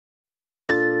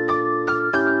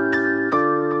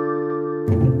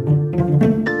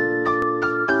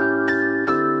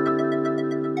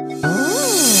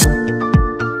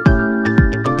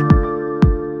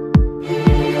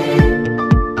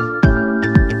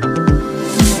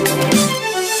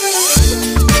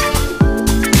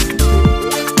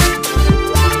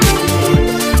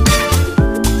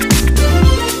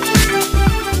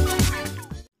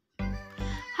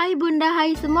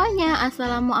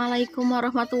Assalamualaikum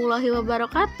warahmatullahi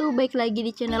wabarakatuh. Baik lagi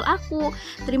di channel aku.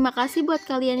 Terima kasih buat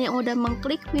kalian yang udah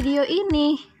mengklik video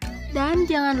ini. Dan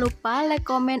jangan lupa like,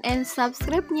 comment, and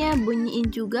subscribe-nya.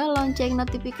 Bunyiin juga lonceng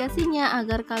notifikasinya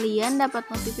agar kalian dapat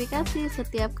notifikasi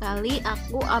setiap kali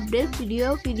aku update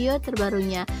video-video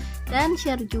terbarunya. Dan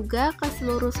share juga ke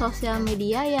seluruh sosial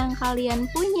media yang kalian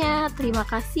punya. Terima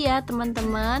kasih ya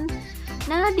teman-teman.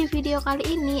 Nah, di video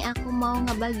kali ini aku mau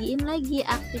ngebagiin lagi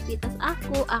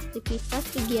aktivitas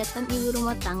kegiatan ibu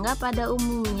rumah tangga pada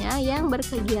umumnya yang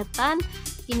berkegiatan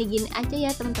gini-gini aja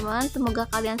ya teman-teman. Semoga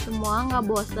kalian semua nggak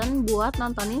bosen buat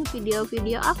nontonin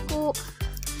video-video aku.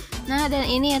 Nah, dan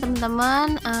ini ya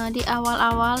teman-teman, di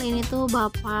awal-awal ini tuh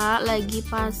bapak lagi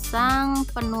pasang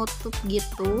penutup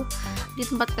gitu. Di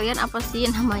tempat kalian apa sih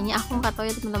namanya? Aku nggak tahu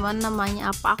ya teman-teman namanya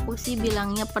apa. Aku sih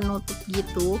bilangnya penutup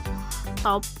gitu,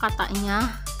 top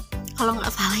katanya, kalau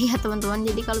nggak salah ya teman-teman.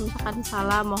 Jadi kalau misalkan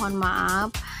salah mohon maaf.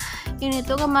 Ini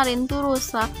tuh kemarin tuh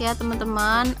rusak ya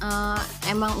teman-teman,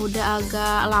 emang udah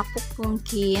agak lapuk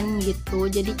mungkin gitu,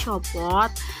 jadi copot.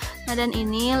 Nah, dan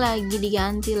ini lagi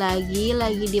diganti lagi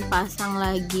dipasang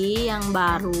lagi yang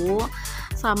baru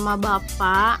sama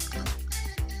bapak.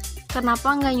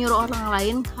 Kenapa nggak nyuruh orang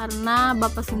lain? Karena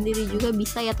bapak sendiri juga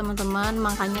bisa ya teman-teman.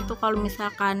 Makanya tuh kalau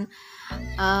misalkan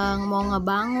mau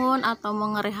ngebangun atau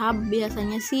mau ngerehab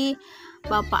biasanya sih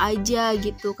bapak aja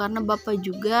gitu, karena bapak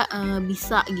juga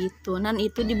bisa gitu. Dan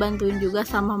itu dibantuin juga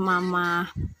sama mama.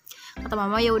 Kata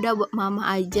mama ya udah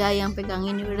mama aja yang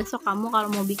pegangin, udah sok kamu kalau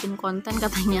mau bikin konten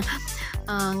katanya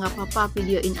nggak apa-apa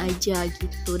videoin aja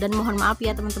gitu. Dan mohon maaf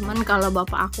ya teman-teman kalau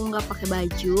bapak aku nggak pakai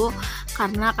baju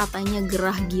karena katanya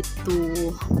gerah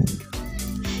gitu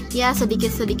ya,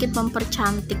 sedikit-sedikit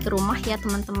mempercantik rumah ya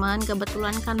teman-teman.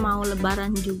 Kebetulan kan mau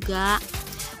lebaran juga,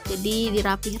 jadi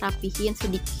dirapih-rapihin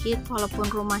sedikit walaupun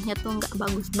rumahnya tuh nggak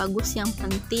bagus-bagus, yang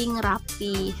penting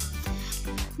rapi.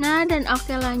 Nah, dan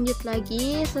oke, lanjut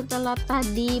lagi. Setelah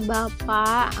tadi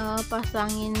bapak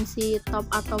pasangin si top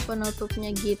atau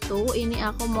penutupnya gitu, ini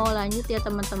aku mau lanjut ya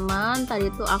teman-teman. Tadi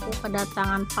tuh aku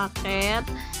kedatangan paket.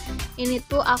 Ini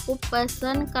tuh aku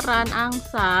pesen keran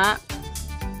angsa.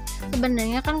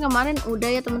 Sebenarnya kan kemarin udah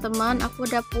ya teman-teman, aku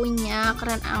udah punya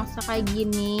keran angsa kayak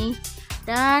gini.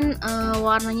 Dan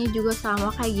warnanya juga sama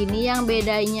kayak gini, yang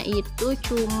bedanya itu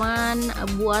cuman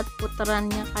buat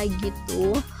puterannya kayak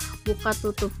gitu, buka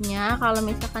tutupnya. Kalau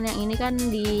misalkan yang ini kan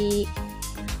di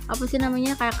apa sih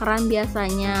namanya, kayak keran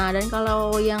biasanya, dan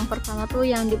kalau yang pertama tuh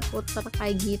yang diputer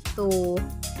kayak gitu.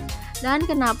 Dan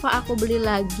kenapa aku beli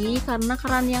lagi, karena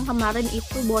keran yang kemarin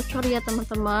itu bocor ya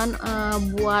teman-teman.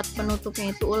 Buat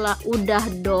penutupnya itu udah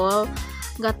dol,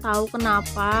 nggak tahu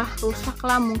kenapa rusak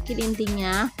lah mungkin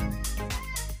intinya,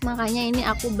 makanya ini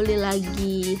aku beli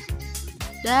lagi.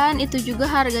 Dan itu juga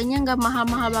harganya nggak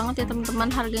mahal-mahal banget ya teman-teman,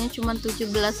 harganya cuma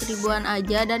 17 ribuan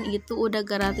aja, dan itu udah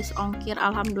gratis ongkir.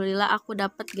 Alhamdulillah aku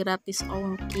dapat gratis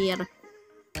ongkir.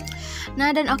 Nah,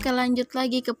 dan oke, lanjut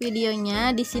lagi ke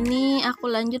videonya. Di sini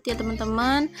aku lanjut ya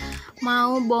teman-teman,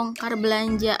 mau bongkar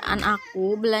belanjaan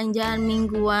aku, belanjaan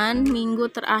minggu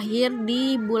terakhir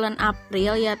di bulan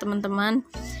April ya teman-teman.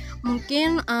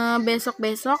 Mungkin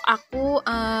besok-besok aku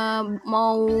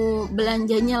mau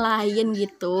belanjanya lain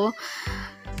gitu.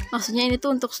 Maksudnya ini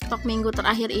tuh untuk stok minggu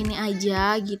terakhir ini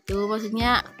aja gitu.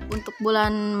 Maksudnya untuk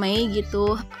bulan Mei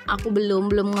gitu aku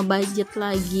belum ngebudget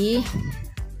lagi.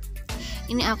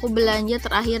 Ini aku belanja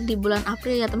terakhir di bulan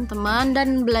April ya teman-teman.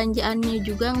 Dan belanjaannya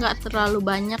juga nggak terlalu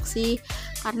banyak sih,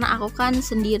 karena aku kan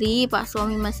sendiri, pak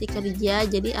suami masih kerja,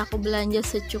 jadi aku belanja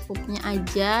secukupnya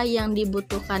aja, yang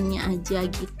dibutuhkannya aja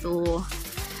gitu.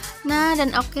 Nah,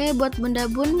 dan oke, buat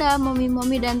bunda-bunda,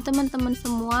 momi-momi, dan teman-teman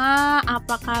semua,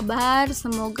 apa kabar?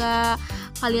 Semoga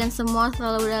kalian semua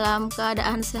selalu dalam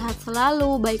keadaan sehat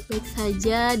selalu, baik-baik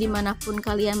saja dimanapun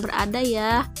kalian berada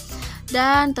ya.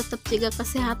 Dan tetap jaga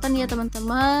kesehatan ya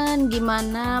teman-teman.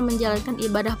 Gimana menjalankan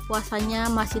ibadah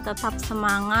puasanya, masih tetap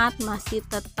semangat, masih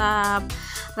tetap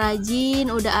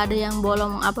rajin? Udah ada yang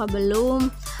bolong apa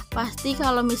belum? Pasti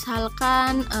kalau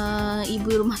misalkan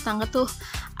ibu rumah tangga tuh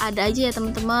ada aja ya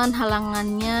teman-teman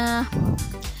halangannya.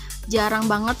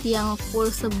 Jarang banget yang full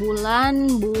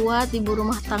sebulan buat ibu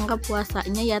rumah tangga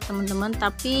puasanya ya teman-teman.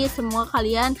 Tapi semua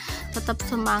kalian tetap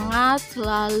semangat,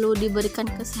 selalu diberikan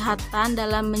kesehatan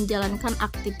dalam menjalankan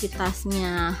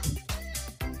aktivitasnya.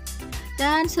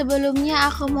 Dan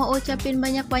sebelumnya aku mau ucapin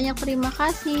banyak-banyak terima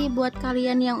kasih buat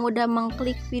kalian yang udah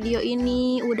mengklik video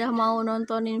ini, udah mau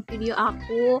nontonin video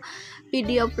aku,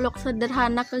 video vlog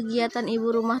sederhana kegiatan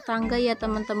ibu rumah tangga ya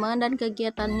teman-teman. Dan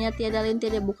kegiatannya tiada lain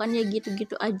tiada bukan ya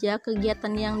gitu-gitu aja,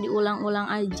 kegiatan yang diulang-ulang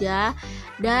aja.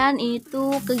 Dan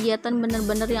itu kegiatan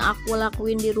bener-bener yang aku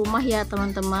lakuin di rumah ya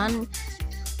teman-teman.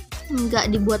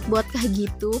 nggak dibuat-buat kayak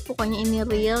gitu. Pokoknya ini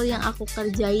real yang aku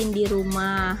kerjain di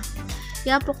rumah.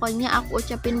 Ya pokoknya aku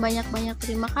ucapin banyak-banyak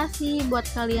terima kasih buat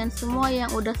kalian semua yang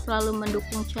udah selalu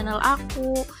mendukung channel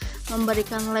aku,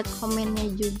 memberikan like, komennya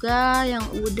juga, yang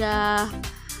udah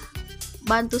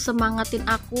bantu semangatin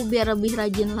aku biar lebih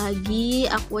rajin lagi.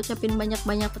 Aku ucapin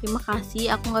banyak-banyak terima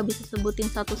kasih. Aku nggak bisa sebutin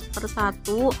satu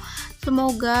persatu.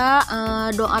 Semoga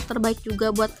doa terbaik juga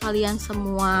buat kalian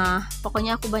semua.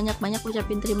 Pokoknya aku banyak-banyak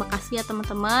ucapin terima kasih ya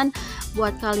teman-teman,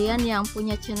 buat kalian yang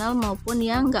punya channel maupun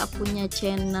yang nggak punya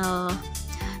channel.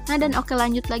 Nah dan oke,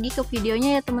 lanjut lagi ke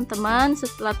videonya ya teman-teman.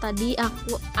 Setelah tadi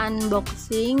aku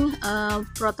unboxing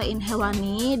protein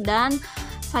hewani dan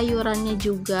sayurannya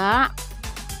juga.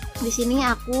 Di sini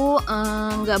aku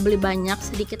nggak beli banyak,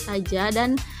 sedikit aja,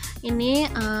 dan ini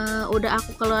udah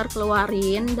aku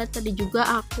keluarin. Dan tadi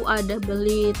juga aku ada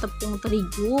beli tepung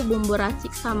terigu, bumbu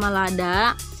racik sama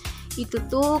lada. Itu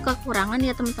tuh kekurangan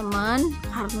ya teman-teman,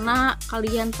 karena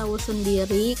kalian tahu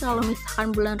sendiri kalau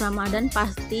misalkan bulan Ramadan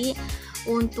pasti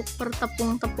untuk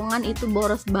pertepung-tepungan itu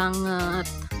boros banget.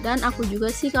 Dan aku juga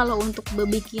sih kalau untuk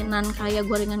bebikinan kayak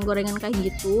gorengan-gorengan kayak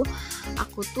gitu,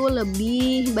 aku tuh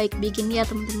lebih baik bikin ya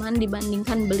teman-teman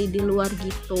dibandingkan beli di luar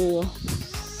gitu.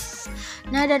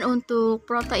 Nah dan untuk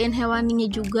protein hewaninya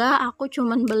juga aku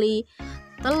cuman beli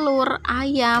telur,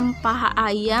 ayam, paha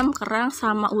ayam, kerang,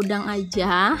 sama udang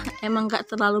aja. Emang gak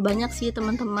terlalu banyak sih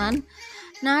teman-teman.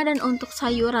 Nah dan untuk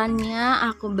sayurannya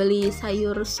aku beli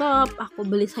sayur sop, aku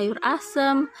beli sayur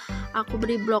asem, aku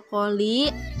beli brokoli,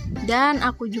 dan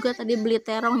aku juga tadi beli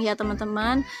terong ya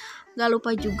teman-teman. Gak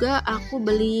lupa juga aku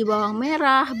beli bawang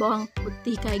merah, bawang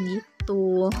putih kayak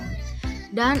gitu.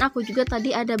 Dan aku juga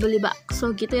tadi ada beli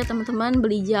bakso gitu ya teman-teman,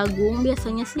 beli jagung.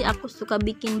 Biasanya sih aku suka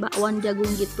bikin bakwan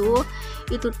jagung gitu.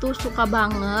 Itu tuh suka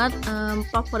banget,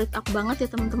 favorit aku banget ya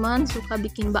teman-teman, suka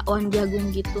bikin bakwan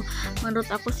jagung gitu. Menurut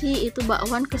aku sih itu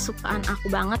bakwan kesukaan aku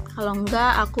banget. Kalau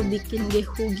enggak aku bikin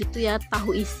gehu gitu ya,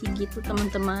 tahu isi gitu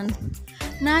teman-teman.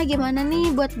 Nah gimana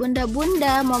nih buat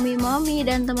bunda-bunda, momi-momi,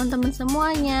 dan teman-teman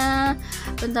semuanya?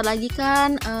 Bentar lagi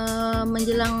kan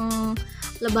menjelang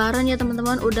Lebaran ya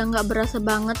teman-teman, udah nggak berasa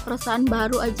banget, perasaan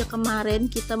baru aja kemarin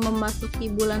kita memasuki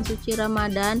bulan suci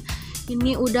Ramadan.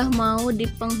 Ini udah mau di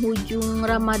penghujung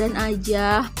Ramadan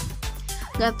aja,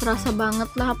 nggak terasa banget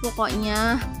lah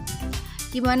pokoknya.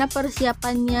 Gimana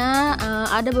persiapannya?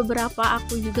 Ada beberapa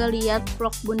aku juga lihat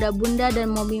vlog bunda-bunda dan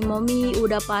momi-momi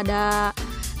udah pada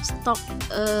stok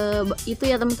itu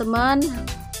ya teman-teman,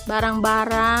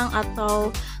 barang-barang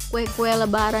atau kue-kue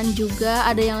lebaran juga,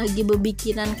 ada yang lagi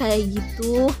bebikinan kayak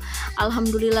gitu.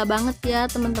 Alhamdulillah banget ya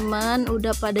teman-teman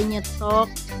udah pada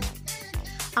nyetok.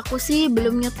 Aku sih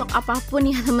belum nyetok apapun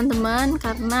ya teman-teman,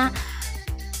 karena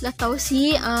gak tahu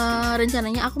sih,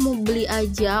 rencananya aku mau beli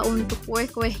aja untuk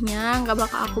kue-kuehnya, gak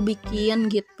bakal aku bikin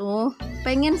gitu.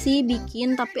 Pengen sih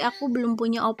bikin tapi aku belum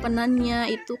punya openannya,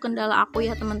 itu kendala aku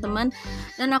ya teman-teman.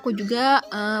 Dan aku juga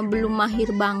belum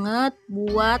mahir banget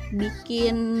buat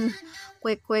bikin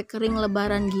kue-kue kering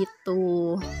lebaran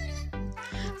gitu.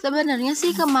 Sebenarnya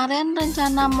sih kemarin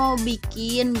rencana mau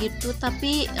bikin gitu,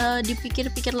 tapi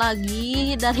dipikir-pikir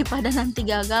lagi daripada nanti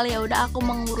gagal, ya udah aku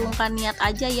mengurungkan niat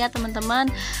aja ya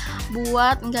teman-teman,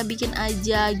 buat nggak bikin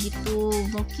aja gitu.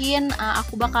 Mungkin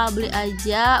aku bakal beli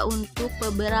aja untuk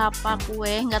beberapa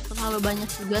kue, nggak terlalu banyak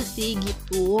juga sih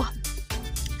gitu.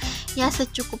 Ya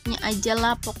secukupnya aja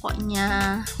lah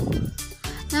pokoknya.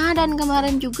 Nah dan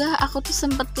kemarin juga aku tuh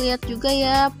sempet lihat juga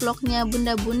ya vlognya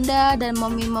bunda-bunda dan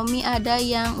momi-momi, ada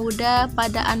yang udah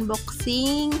pada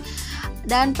unboxing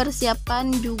dan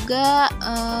persiapan juga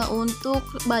untuk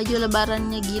baju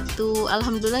lebarannya gitu.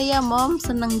 Alhamdulillah ya mom,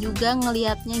 seneng juga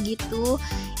ngelihatnya gitu.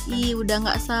 Udah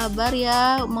nggak sabar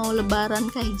ya mau lebaran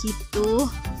kayak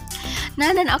gitu.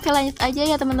 Nah dan oke, lanjut aja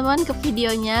ya teman-teman ke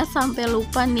videonya, sampai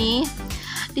lupa nih.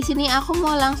 Di sini aku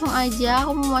mau langsung aja,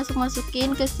 aku mau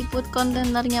masukin ke siput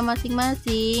kontainernya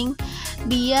masing-masing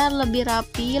biar lebih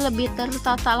rapi, lebih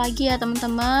tertata lagi ya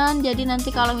teman-teman. Jadi nanti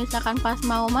kalau misalkan pas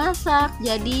mau masak,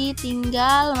 jadi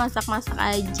tinggal masak-masak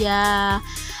aja.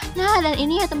 Nah dan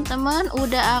ini ya teman-teman,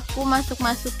 udah aku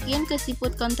masukin ke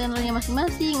siput kontainernya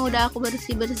masing-masing, udah aku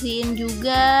bersih-bersihin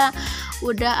juga,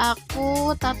 udah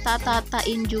aku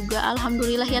tata-tatain juga.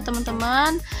 Alhamdulillah ya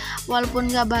teman-teman, walaupun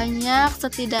gak banyak,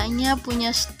 setidaknya punya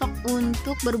stok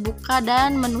untuk berbuka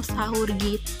dan menu sahur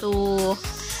gitu.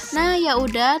 Nah ya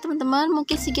udah teman-teman,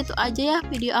 mungkin segitu aja ya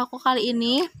video aku kali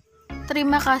ini.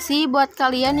 Terima kasih buat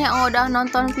kalian yang udah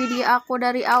nonton video aku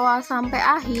dari awal sampai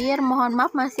akhir. Mohon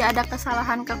maaf masih ada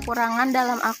kesalahan kekurangan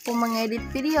dalam aku mengedit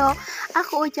video.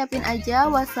 Aku ucapin aja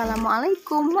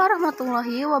wassalamualaikum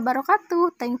warahmatullahi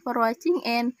wabarakatuh. Thanks for watching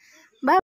and bye.